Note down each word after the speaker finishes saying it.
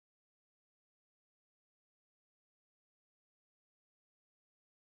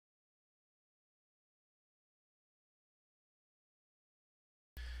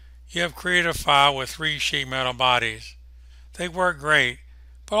You have created a file with 3 sheet metal bodies. They work great,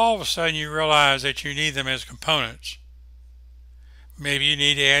 but all of a sudden you realize that you need them as components. Maybe you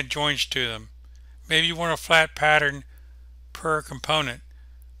need to add joints to them. Maybe you want a flat pattern per component,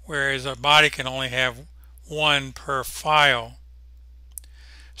 whereas a body can only have one per file.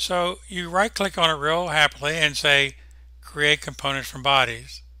 So you right click on it real happily and say create components from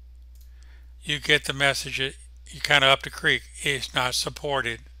bodies. You get the message that you kind of up the creek. It's not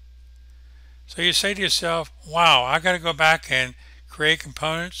supported. So you say to yourself, wow, I got to go back and create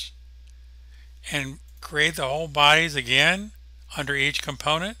components and create the whole bodies again under each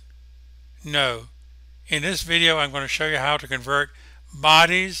component? No. In this video I'm going to show you how to convert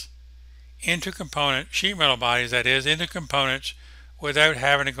bodies into components, sheet metal bodies that is, into components without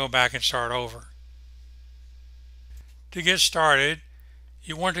having to go back and start over. To get started,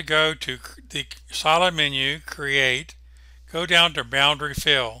 you want to go to the solid menu, create, go down to boundary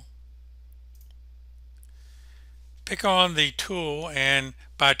fill. Pick on the tool, and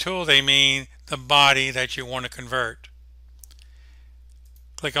by tool they mean the body that you want to convert.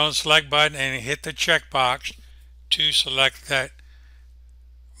 Click on the select button and hit the checkbox to select that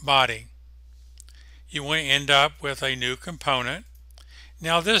body. You want to end up with a new component.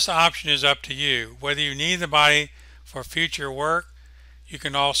 Now this option is up to you. Whether you need the body for future work, you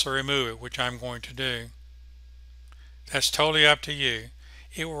can also remove it, which I'm going to do. That's totally up to you.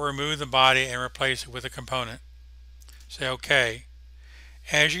 It will remove the body and replace it with a component. Say OK.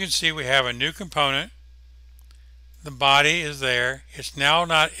 As you can see, we have a new component. The body is there. It's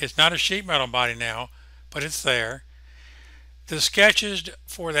not a sheet metal body now, but it's there. The sketches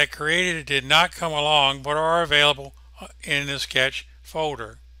for that created did not come along, but are available in the sketch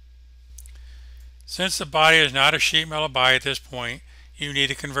folder. Since the body is not a sheet metal body at this point, you need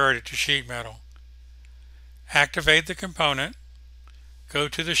to convert it to sheet metal. Activate the component, go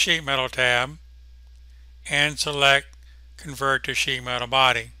to the sheet metal tab, and select convert to sheet metal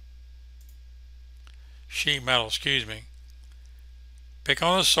body. Sheet metal, excuse me. Pick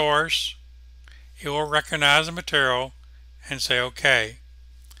on the source. It will recognize the material and say OK.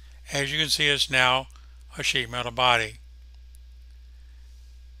 As you can see, it's now a sheet metal body.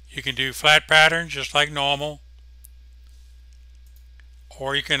 You can do flat patterns just like normal,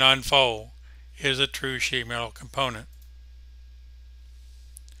 or you can unfold. It is a true sheet metal component.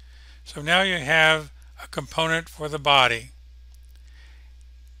 So now you have a component for the body.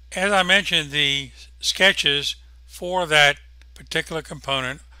 As I mentioned, the sketches for that particular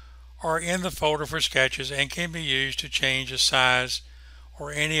component are in the folder for sketches and can be used to change the size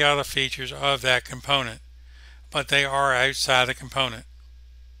or any other features of that component, but they are outside the component.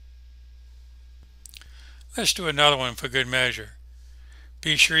 Let's do another one for good measure.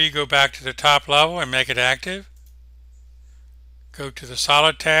 Be sure you go back to the top level and make it active. Go to the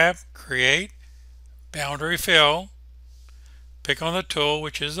Solid tab, Create, Boundary Fill. Pick on the tool,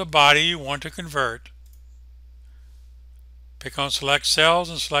 which is the body you want to convert. Pick on Select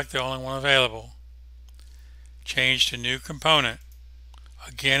Cells and select the only one available. Change to New Component.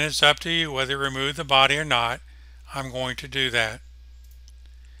 Again, it's up to you whether to remove the body or not. I'm going to do that.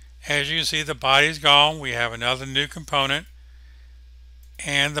 As you can see, the body is gone. We have another new component,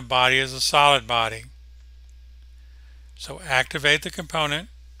 and the body is a solid body. So activate the component,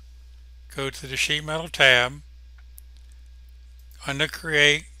 go to the Sheet Metal tab, under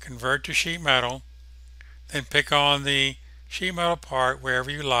Create, Convert to Sheet Metal, then pick on the sheet metal part wherever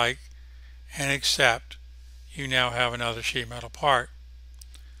you like and accept. You now have another sheet metal part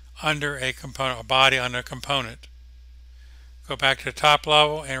under a component, a body under a component. Go back to the top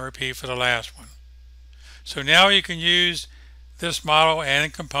level and repeat for the last one. So now you can use this model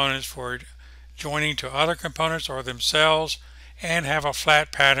and components for joining to other components or themselves, and have a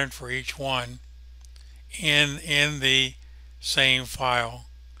flat pattern for each one in the same file.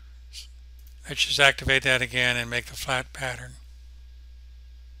 Let's just activate that again and make the flat pattern.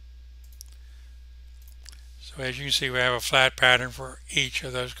 So as you can see, we have a flat pattern for each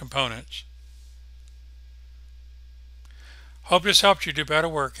of those components. Hope this helped you do better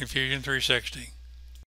work in Fusion 360.